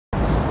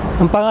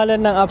Ang pangalan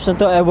ng apps na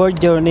to ay World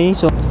Journey.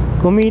 So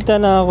kumita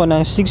na ako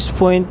ng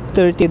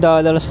 $6.30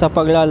 sa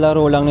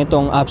paglalaro lang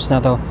nitong apps na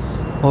to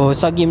o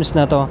sa games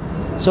na to.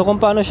 So kung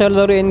paano siya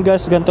laruin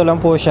guys, ganito lang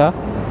po siya.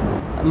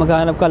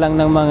 Maghanap ka lang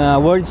ng mga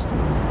words.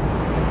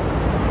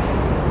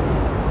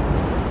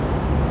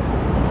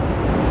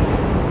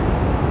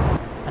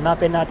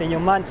 Hanapin natin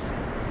yung months.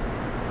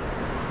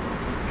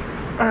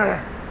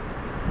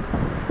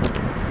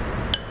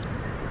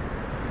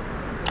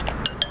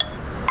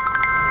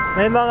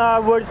 May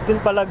mga words din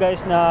pala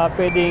guys na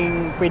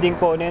pwedeng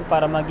kunin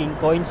para maging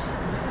coins.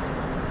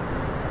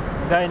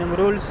 Gaya ng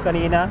rules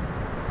kanina.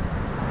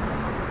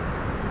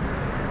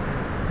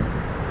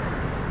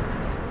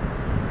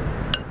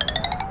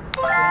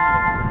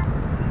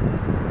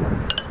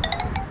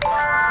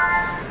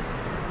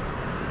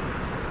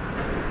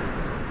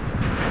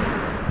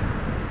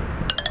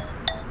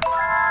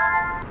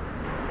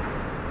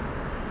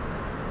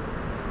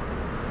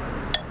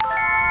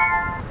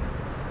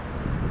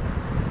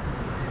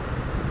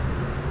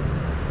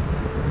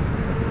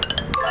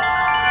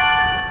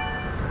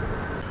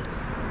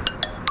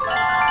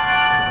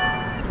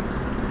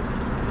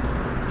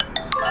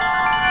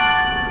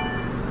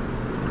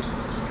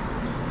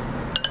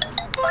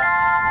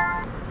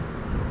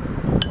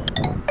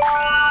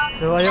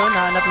 So ayun,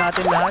 nahanap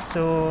natin lahat.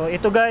 So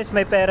ito guys,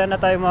 may pera na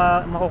tayo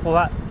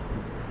makukuha.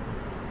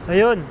 So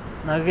yun,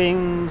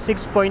 naging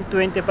 $6.25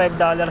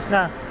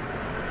 na.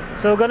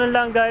 So ganun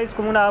lang guys,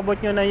 kung naabot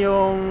nyo na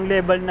yung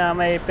level na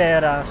may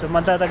pera, so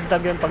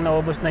matatagtag yun pag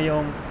naubos na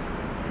yung,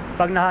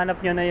 pag nahanap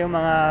nyo na yung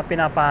mga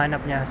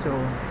pinapahanap nya. So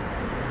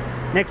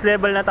next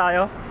level na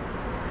tayo.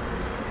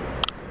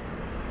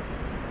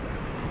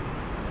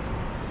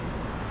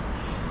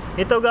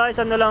 Ito guys,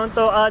 ano lang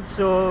to, add.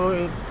 So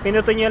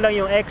pinuto nyo lang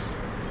yung X.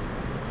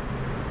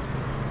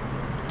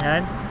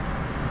 Yan.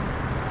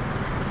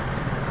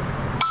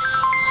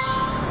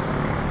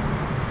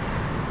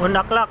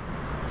 Unaklak.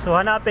 So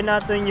hanapin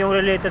natin yung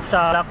related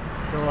sa clock.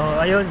 So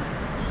ayun.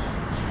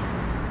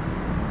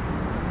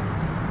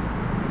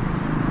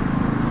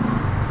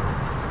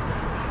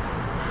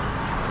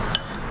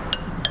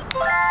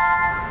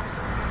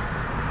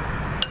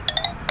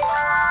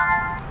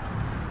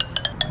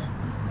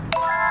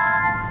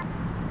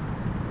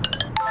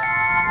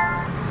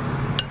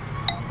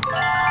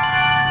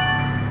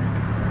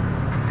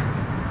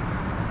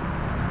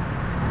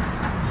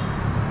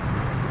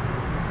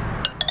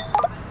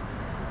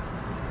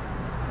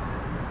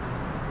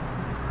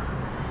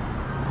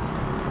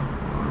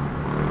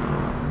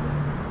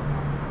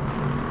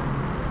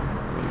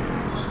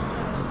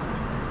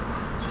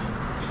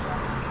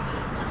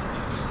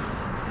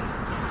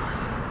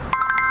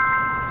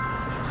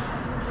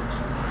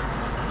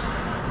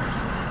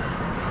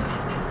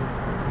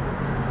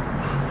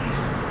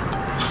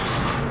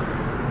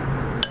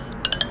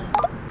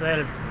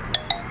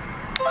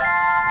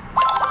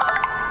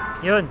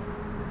 Yun.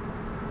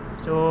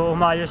 So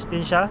umayos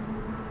din siya.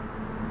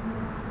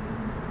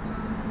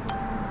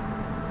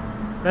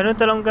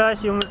 Ganito lang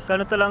guys,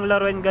 ganito lang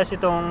laruin guys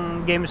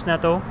itong games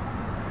na to.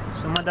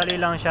 So madali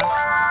lang siya.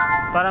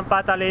 Parang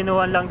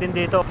patalinuhan lang din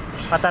dito.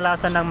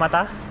 Patalasan ng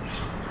mata.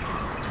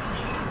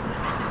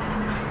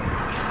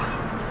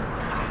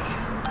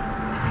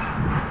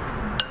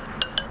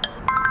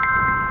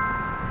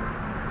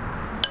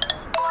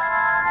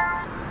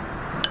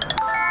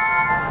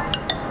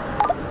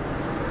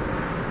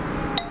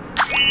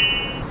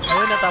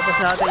 Natapos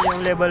natin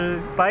yung level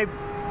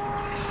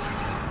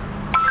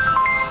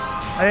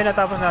 5. Ayun,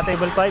 natapos natin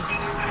level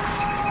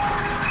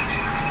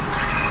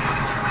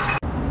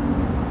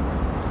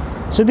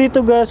 5. So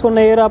dito guys, kung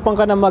nahihirapan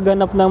ka na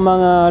maghanap ng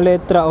mga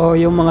letra o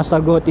yung mga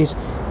sagot is,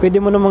 pwede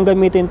mo naman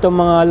gamitin itong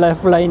mga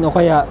lifeline o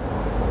kaya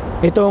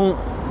itong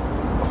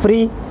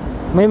free.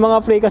 May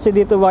mga free kasi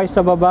dito guys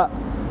sa baba.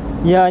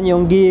 Yan,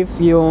 yung gift,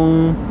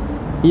 yung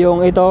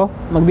ito,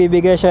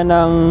 magbibigay siya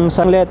ng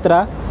isang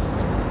letra.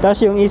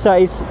 Tapos yung isa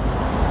is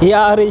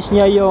i-arrange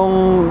niya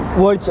yung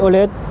words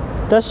ulit.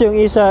 Tapos yung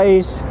isa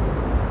is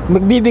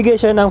magbibigay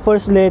siya ng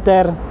first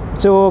letter.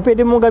 So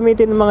pwede mong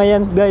gamitin mga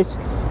yan guys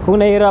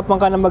kung nahihirapan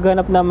ka na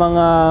maghanap ng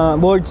mga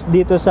words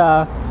dito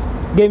sa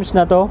games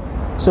na to.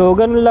 So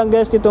ganun lang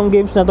guys itong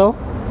games na to.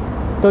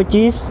 To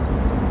cheese.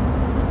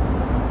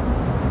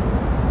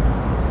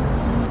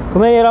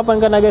 Kung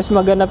nahihirapan ka na guys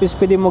maghanap is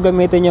pwede mo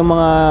gamitin yung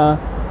mga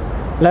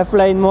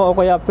lifeline mo o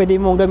kaya pwede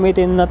mong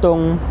gamitin na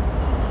tong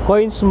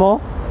coins mo.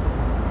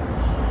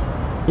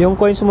 Yung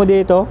coins mo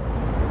dito.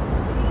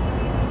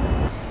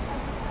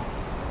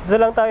 Dito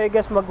lang tayo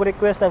guys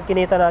mag-request ng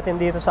kinita natin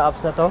dito sa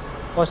apps na to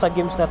o sa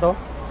games na to.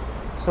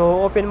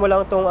 So open mo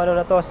lang tong ano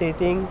na to,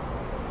 setting.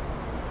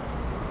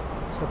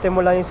 So open mo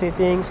lang yung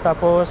settings,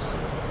 tapos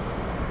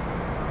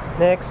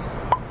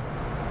next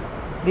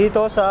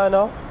dito sa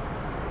ano,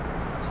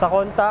 sa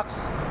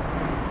contacts.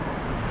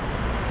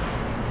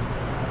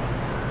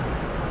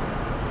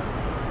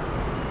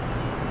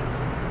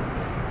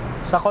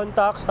 Sa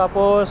contacts,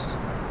 tapos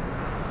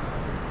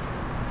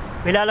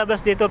may lalabas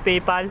dito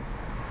PayPal.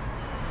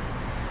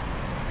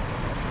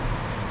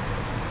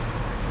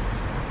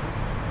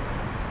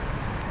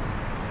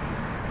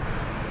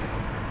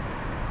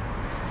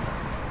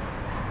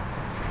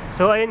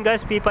 So ayun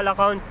guys, PayPal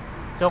account.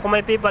 So kung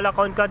may PayPal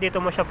account ka, dito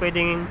mo siya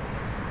pwedeng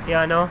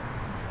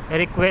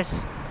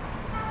i-request.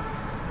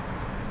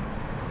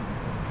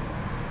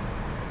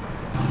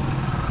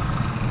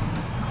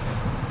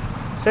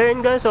 So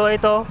yun guys, so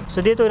ito.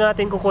 So dito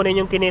natin kukunin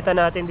yung kinita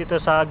natin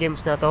dito sa games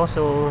na to.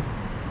 So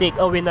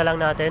take away na lang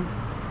natin.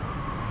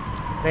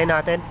 Try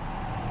natin.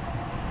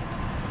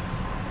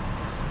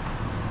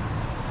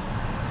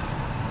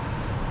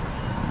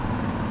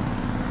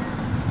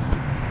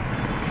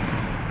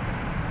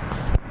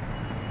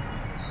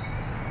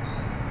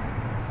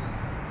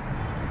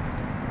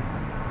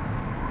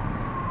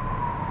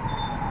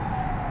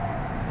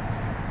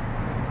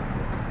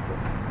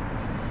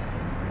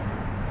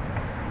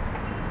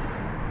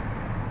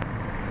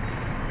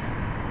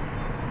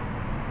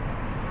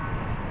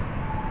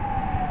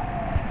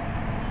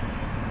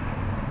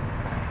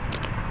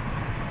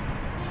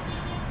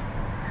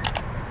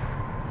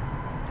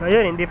 So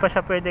ayun, hindi pa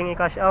siya pwedeng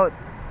i-cash out.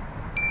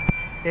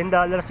 $10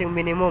 yung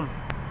minimum.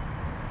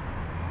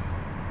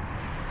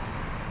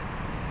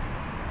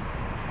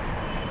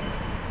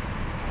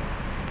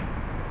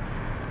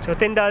 So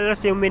 $10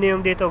 yung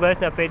minimum dito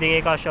guys na pwedeng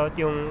i-cash out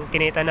yung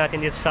kinita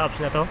natin dito sa apps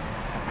na to.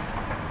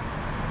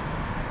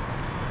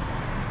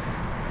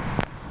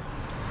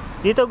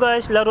 Dito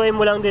guys, laruin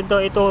mo lang din to.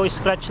 Ito,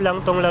 scratch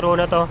lang tong laro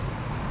na to.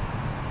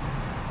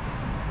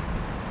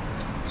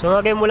 So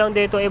lagay mo lang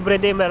dito,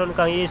 everyday meron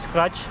kang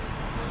i-scratch.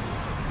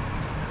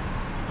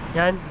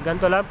 Yan,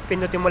 ganito lang,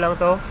 pindutin mo lang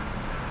to.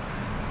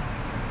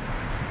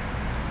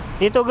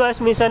 Dito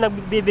guys, minsan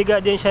nagbibigay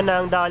din siya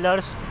ng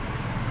dollars.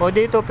 O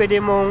dito pwede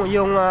mong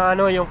yung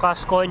yung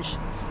cash coins.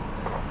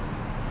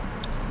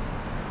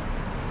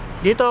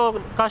 Dito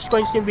cash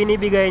coins yung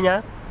binibigay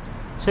niya.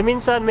 So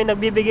minsan may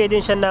nagbibigay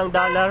din siya ng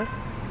dollar.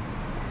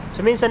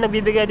 So minsan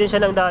nagbibigay din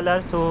siya ng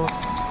dollar. So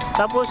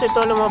tapos ito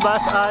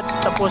lumabas ads,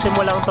 tapusin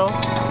mo lang to.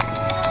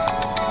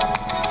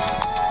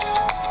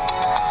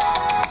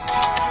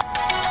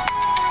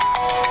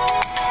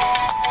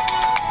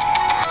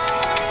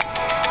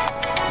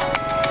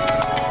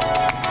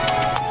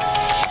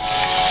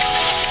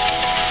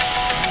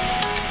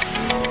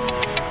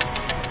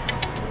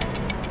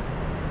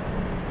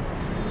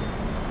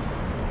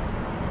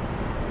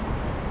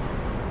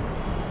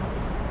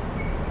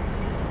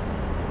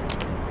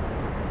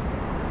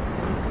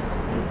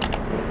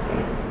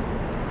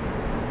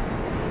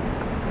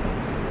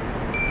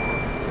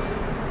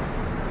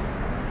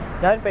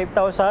 Yan,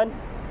 5,000.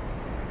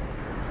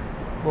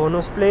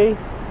 Bonus play.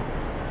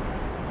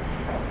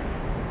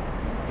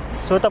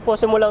 So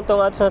tapusin mo lang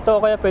tong ads na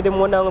to, kaya pwede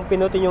mo nang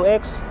pinutin yung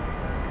X.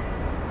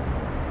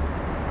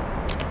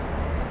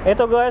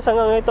 Ito guys,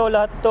 hanggang ito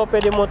lahat to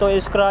pwede mo tong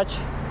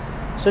i-scratch.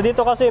 So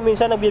dito kasi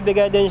minsan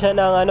nagbibigay din siya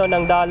ng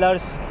ng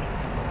dollars.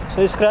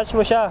 So i-scratch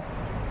mo siya.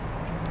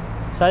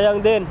 Sayang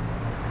din.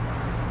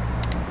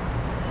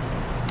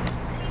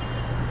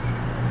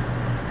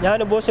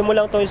 Yan, ubusin mo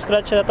lang tong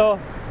scratch na to.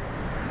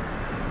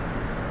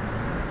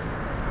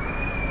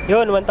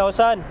 Yun,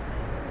 1,000.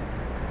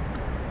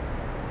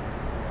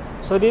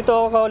 So dito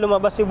ako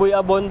lumabas si Boy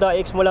Abonda,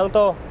 X mo lang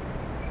to.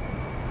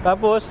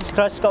 Tapos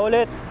scratch ka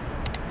ulit.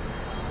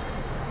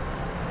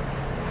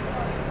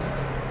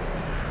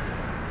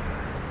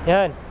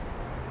 Yan.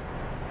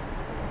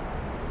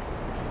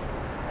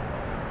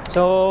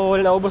 So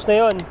naubos na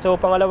yun. So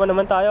pangalawa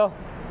naman tayo.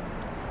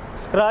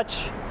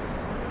 Scratch.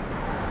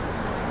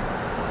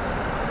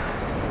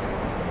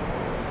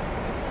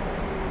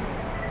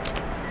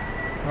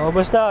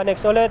 Naubos na.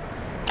 Next ulit.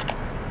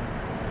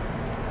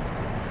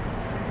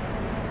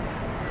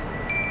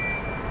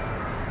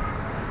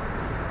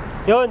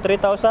 Yun,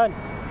 3,000.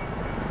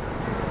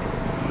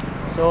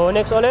 So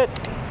next ulit.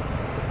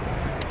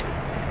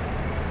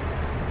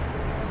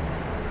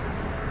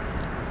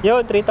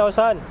 Yun,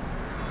 3,000.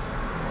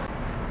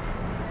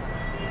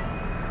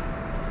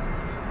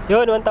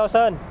 Yun,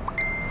 1,000.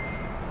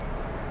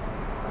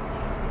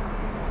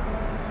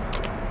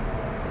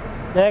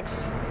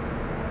 Next.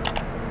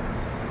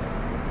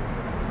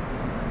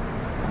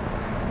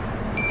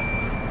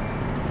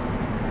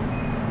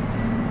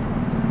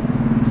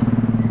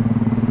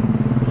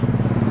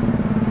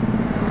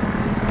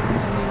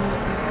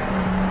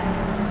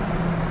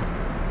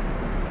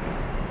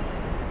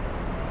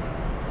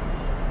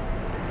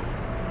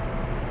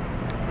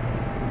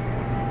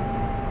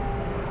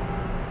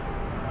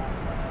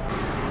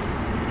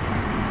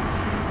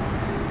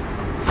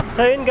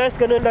 So yun guys,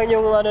 ganun lang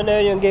yung na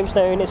yun, yung games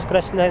na yun,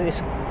 scratch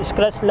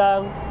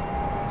lang.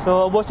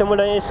 So ubusin mo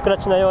lang yung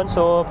scratch na yun,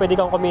 so pwede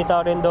kang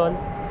kumita rin doon.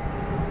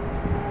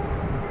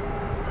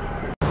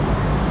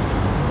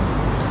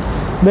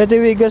 By the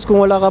way guys,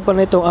 kung wala ka pa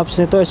na itong apps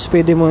nito, is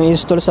pwede mo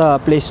install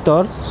sa Play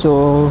Store.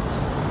 So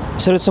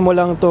search mo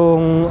lang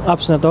itong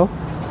apps na to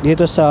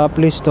dito sa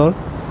Play Store.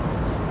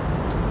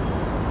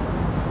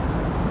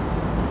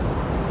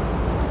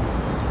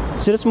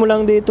 Search mo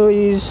lang dito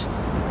is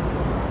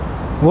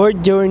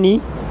Word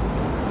Journey.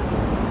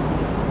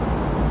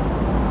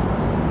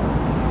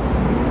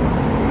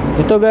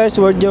 Ito guys,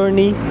 Word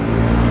Journey.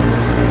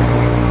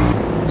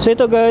 So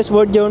ito guys,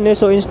 Word Journey.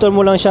 So install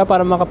mo lang siya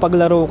para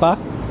makapaglaro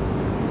ka.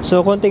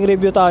 So konting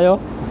review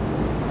tayo.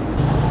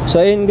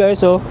 So ayun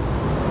guys, so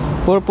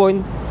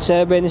 4.7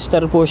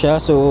 star po siya.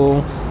 So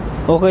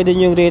okay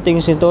din yung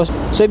ratings nito.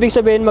 So ibig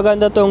sabihin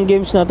maganda tong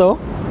games na to.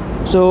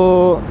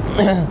 So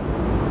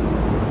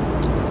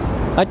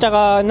at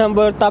saka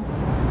number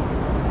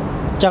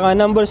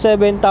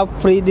 7 top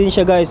free din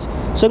siya guys.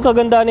 So ang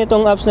kagandaan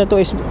nitong apps na to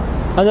is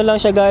ano lang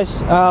siya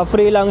guys,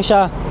 free lang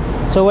siya.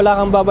 So wala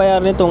kang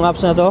babayaran nitong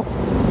apps na to.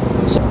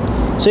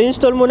 So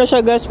install mo na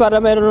siya guys para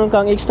meron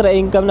kang extra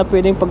income na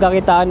pwedeng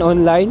pagkakitaan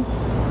online.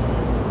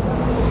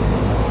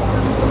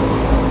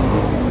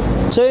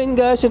 So yun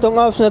guys,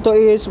 itong apps na to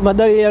is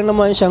madali lang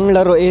naman siyang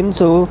laruin.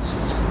 So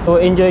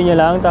enjoy nyo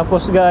lang.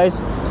 Tapos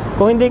guys,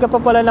 kung hindi ka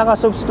pa pala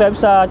nakasubscribe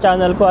sa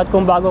channel ko at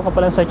kung bago ka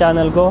pa lang sa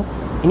channel ko,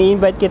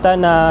 ini-invite kita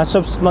na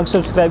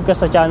mag-subscribe ka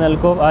sa channel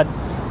ko at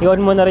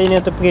i-on mo na rin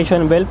yung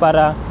notification bell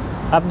para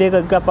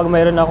updated ka pag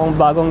mayroon akong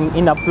bagong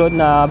in-upload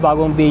na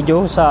bagong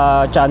video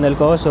sa channel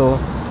ko. So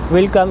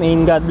welcome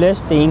and God bless.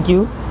 Thank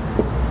you.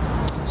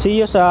 See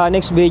you sa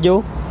next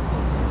video.